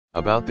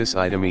About this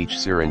item: each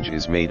syringe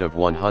is made of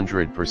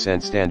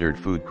 100% standard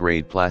food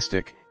grade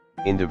plastic,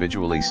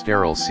 individually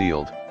sterile,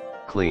 sealed,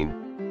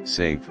 clean,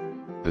 safe.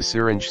 The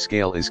syringe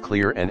scale is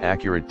clear and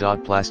accurate.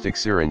 Plastic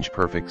syringe,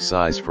 perfect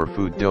size for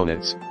food,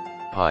 donuts,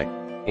 pie,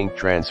 ink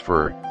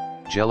transfer,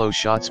 jello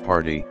shots,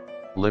 party,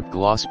 lip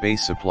gloss,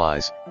 base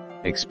supplies,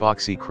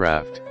 epoxy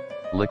craft,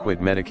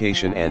 liquid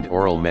medication and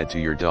oral med to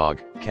your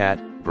dog, cat,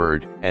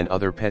 bird, and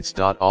other pets.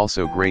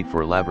 Also great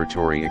for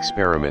laboratory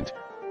experiment,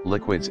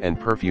 liquids and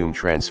perfume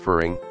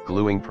transferring,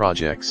 gluing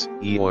projects,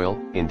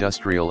 e-oil,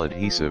 industrial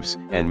adhesives,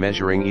 and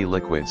measuring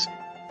e-liquids,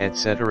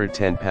 etc.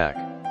 10-pack.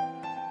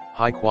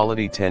 High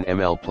quality 10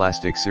 ml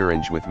plastic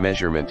syringe with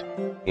measurement,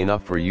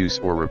 enough for use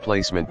or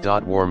replacement.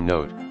 Warm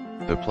note: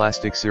 the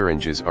plastic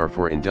syringes are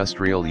for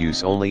industrial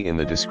use only. In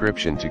the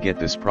description to get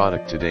this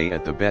product today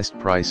at the best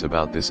price.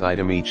 About this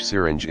item: each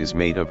syringe is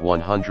made of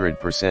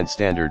 100%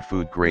 standard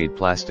food grade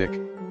plastic,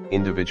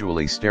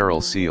 individually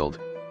sterile, sealed,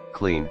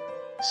 clean,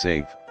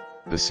 safe.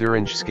 The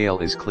syringe scale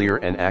is clear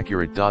and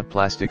accurate.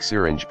 Plastic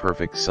syringe,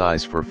 perfect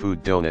size for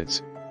food,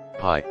 donuts,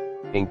 pie,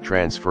 ink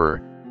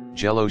transfer,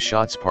 jello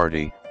shots,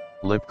 party,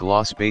 lip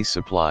gloss, base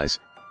supplies,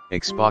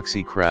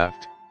 epoxy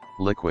craft,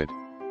 liquid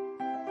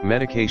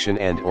medication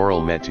and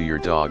oral med to your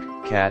dog,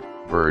 cat,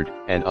 bird,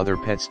 and other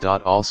pets.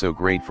 Also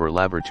great for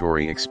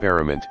laboratory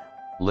experiment,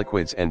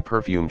 liquids and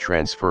perfume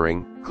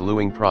transferring,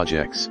 gluing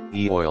projects,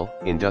 e-oil,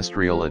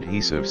 industrial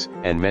adhesives,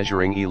 and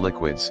measuring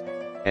e-liquids,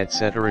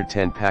 etc.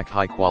 10-pack.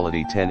 High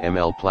quality 10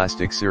 ml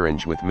plastic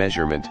syringe with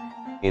measurement,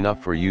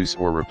 enough for use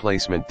or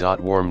replacement.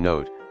 Warm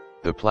note: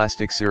 the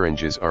plastic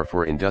syringes are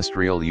for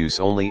industrial use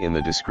only. In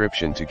the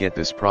description to get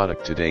this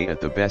product today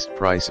at the best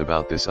price.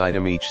 About this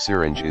item: each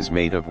syringe is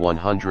made of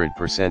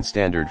 100%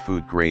 standard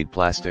food grade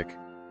plastic,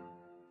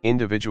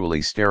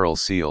 individually sterile,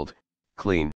 sealed, clean,